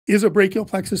Is a brachial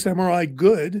plexus MRI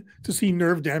good to see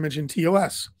nerve damage in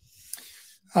TOS?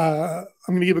 I'm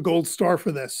going to give a gold star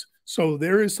for this. So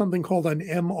there is something called an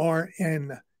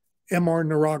MRN, MR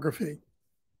neurography.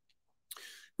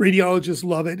 Radiologists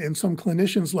love it, and some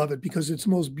clinicians love it because it's the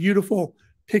most beautiful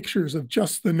pictures of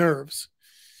just the nerves.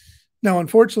 Now,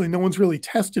 unfortunately, no one's really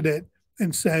tested it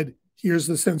and said, here's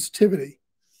the sensitivity.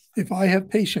 If I have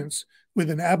patients with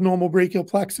an abnormal brachial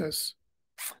plexus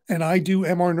and I do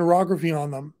MR neurography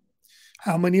on them,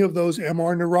 how many of those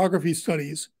MR neurography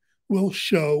studies will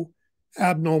show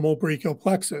abnormal brachial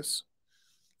plexus?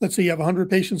 Let's say you have 100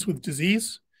 patients with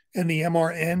disease and the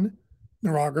MRN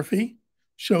neurography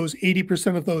shows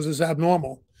 80% of those as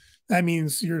abnormal. That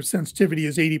means your sensitivity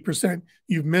is 80%.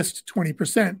 You've missed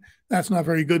 20%. That's not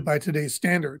very good by today's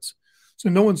standards. So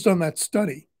no one's done that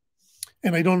study.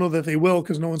 And I don't know that they will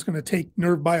because no one's going to take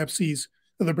nerve biopsies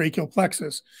of the brachial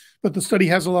plexus. But the study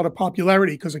has a lot of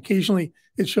popularity because occasionally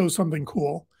it shows something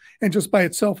cool. And just by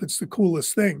itself, it's the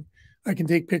coolest thing. I can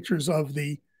take pictures of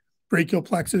the brachial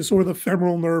plexus or the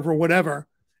femoral nerve or whatever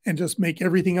and just make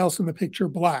everything else in the picture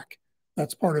black.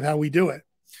 That's part of how we do it.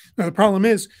 Now, the problem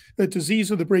is that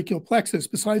disease of the brachial plexus,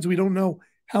 besides we don't know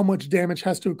how much damage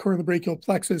has to occur in the brachial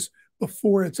plexus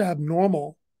before it's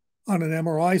abnormal on an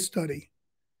MRI study,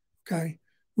 okay?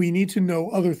 We need to know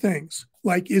other things,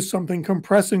 like is something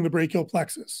compressing the brachial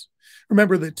plexus?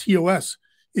 Remember that TOS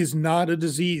is not a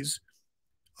disease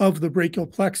of the brachial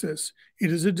plexus.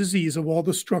 It is a disease of all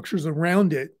the structures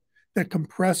around it that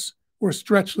compress or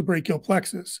stretch the brachial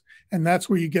plexus. And that's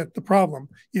where you get the problem.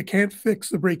 You can't fix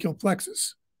the brachial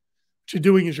plexus. What you're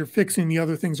doing is you're fixing the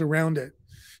other things around it.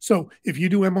 So if you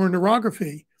do MR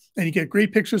neurography and you get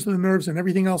great pictures of the nerves and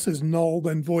everything else is nulled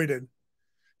and voided,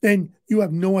 then you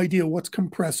have no idea what's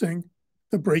compressing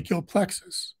the brachial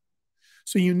plexus.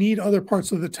 So you need other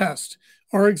parts of the test.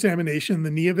 Our examination, the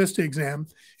Nia Vista exam,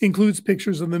 includes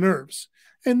pictures of the nerves,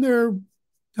 and they're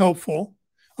helpful.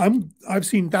 I've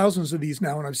seen thousands of these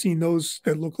now, and I've seen those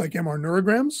that look like MR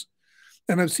neurograms,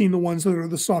 and I've seen the ones that are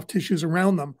the soft tissues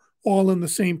around them, all in the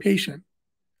same patient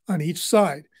on each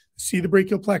side. See the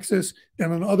brachial plexus,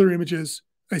 then on other images,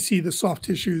 I see the soft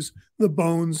tissues, the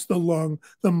bones, the lung,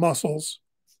 the muscles.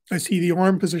 I see the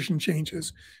arm position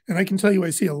changes. And I can tell you, I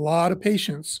see a lot of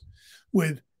patients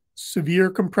with severe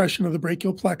compression of the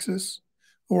brachial plexus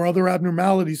or other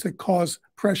abnormalities that cause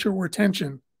pressure or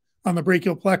tension on the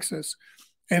brachial plexus.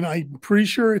 And I'm pretty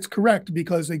sure it's correct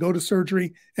because they go to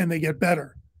surgery and they get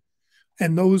better.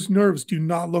 And those nerves do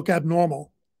not look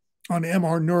abnormal on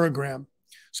MR neurogram.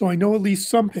 So I know at least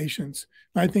some patients,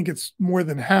 I think it's more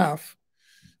than half,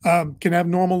 can have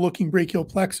normal looking brachial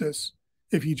plexus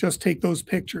if you just take those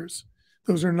pictures.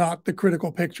 Those are not the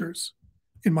critical pictures,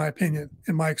 in my opinion,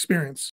 in my experience.